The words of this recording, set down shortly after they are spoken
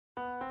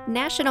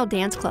National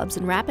Dance Clubs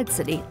in Rapid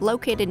City,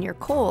 located near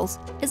Kohl's,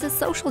 is a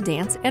social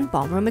dance and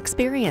ballroom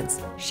experience,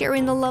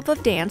 sharing the love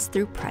of dance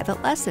through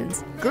private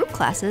lessons, group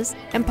classes,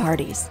 and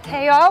parties.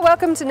 Hey y'all,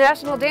 welcome to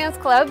National Dance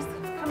Clubs.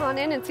 Come on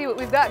in and see what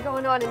we've got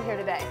going on in here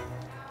today.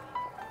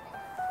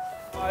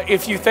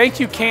 If you think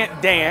you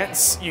can't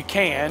dance, you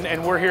can,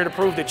 and we're here to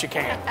prove that you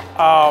can.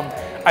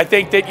 I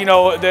think that, you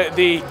know,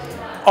 the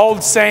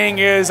old saying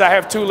is, I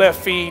have two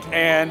left feet,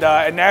 and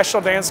at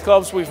National Dance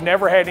Clubs, we've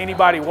never had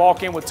anybody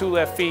walk in with two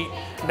left feet,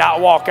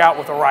 not walk out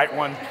with the right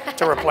one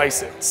to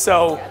replace it.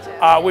 So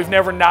we've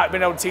never not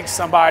been able to teach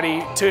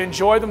somebody to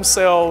enjoy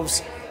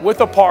themselves with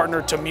a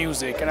partner to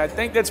music. And I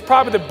think that's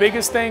probably the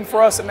biggest thing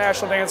for us at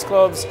National Dance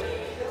Clubs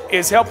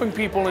is helping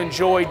people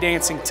enjoy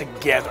dancing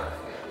together.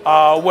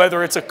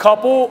 Whether it's a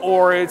couple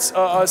or it's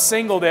a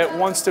single that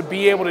wants to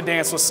be able to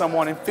dance with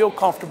someone and feel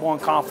comfortable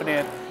and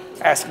confident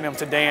asking them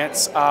to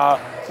dance.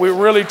 We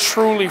really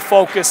truly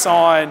focus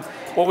on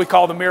what we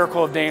call the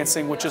miracle of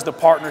dancing, which is the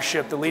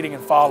partnership, the leading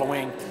and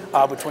following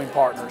between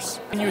partners.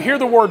 And you hear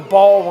the word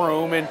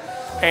ballroom,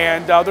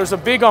 and there's a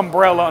big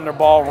umbrella under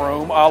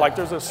ballroom. Like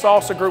there's a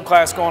salsa group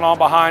class going on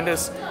behind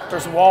us.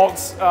 There's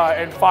waltz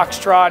and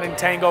foxtrot and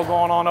tango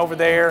going on over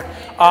there.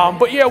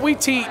 But yeah, we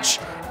teach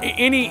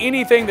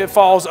anything that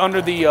falls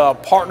under the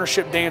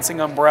partnership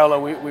dancing umbrella,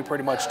 we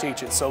pretty much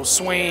teach it. So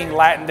swing,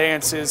 Latin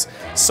dances,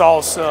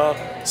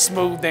 salsa,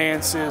 smooth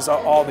dances,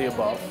 all the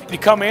above. You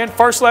come in,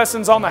 first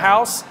lessons on the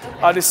house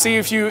to see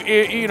if you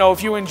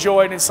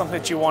enjoy it and it's something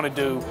that you want to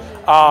do.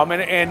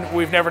 And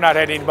we've never not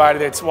had anybody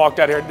that's walked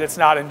out here that's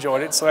not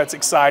enjoyed it, so that's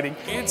exciting.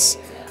 It's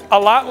a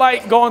lot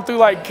like going through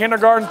like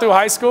kindergarten through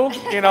high school.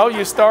 You know,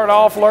 you start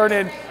off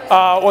learning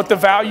what the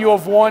value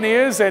of one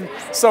is, and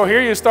so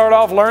here you start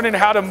off learning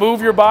how to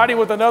move your body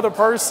with another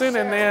person,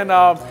 and then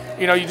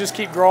you just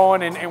keep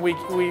growing, and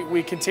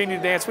we continue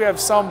to dance. We have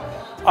some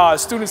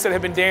students that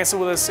have been dancing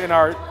with us in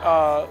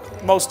our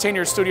most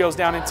tenured studios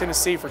down in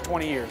Tennessee for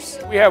 20 years.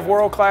 We have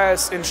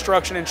world-class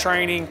instruction and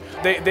training.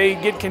 They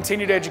get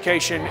continued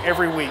education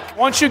every week.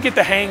 Once you get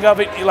the hang of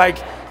it,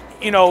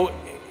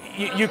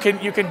 you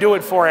can do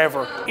it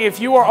forever. If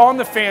you are on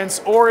the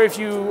fence, or if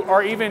you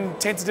are even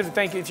tentative to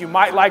think if you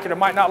might like it or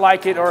might not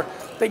like it, or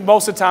I think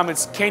most of the time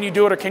it's can you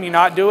do it or can you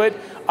not do it,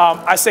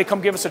 I say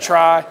come give us a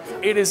try.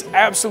 It is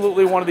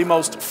absolutely one of the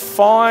most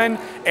fun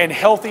and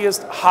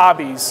healthiest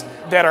hobbies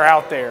that are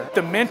out there.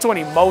 The mental and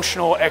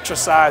emotional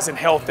exercise and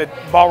health that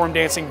ballroom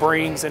dancing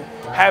brings, and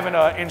having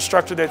an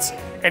instructor that's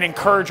an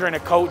encourager and a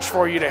coach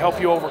for you to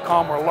help you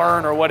overcome or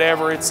learn or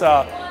whatever,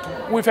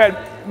 we've had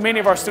many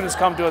of our students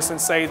come to us and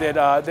say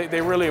that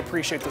they really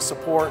appreciate the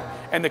support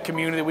and the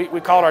community.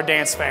 We call it our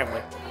dance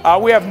family.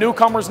 We have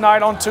Newcomers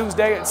Night on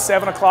Tuesday at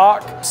 7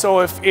 o'clock. So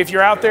if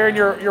you're out there and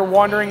you're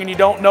wondering and you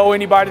don't know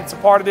anybody that's a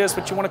part of this,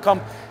 but you want to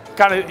come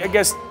kind of, I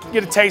guess,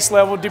 get a taste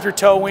level, dip your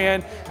toe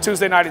in,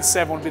 Tuesday night at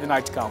 7 would be the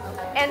night to come.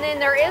 And then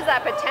there is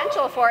that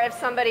potential for if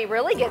somebody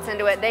really gets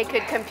into it, they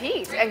could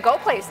compete and go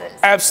places.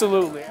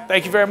 Absolutely.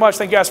 Thank you very much.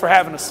 Thank you guys for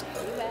having us.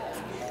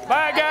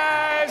 Bye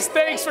guys.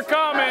 Thanks for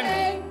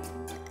coming.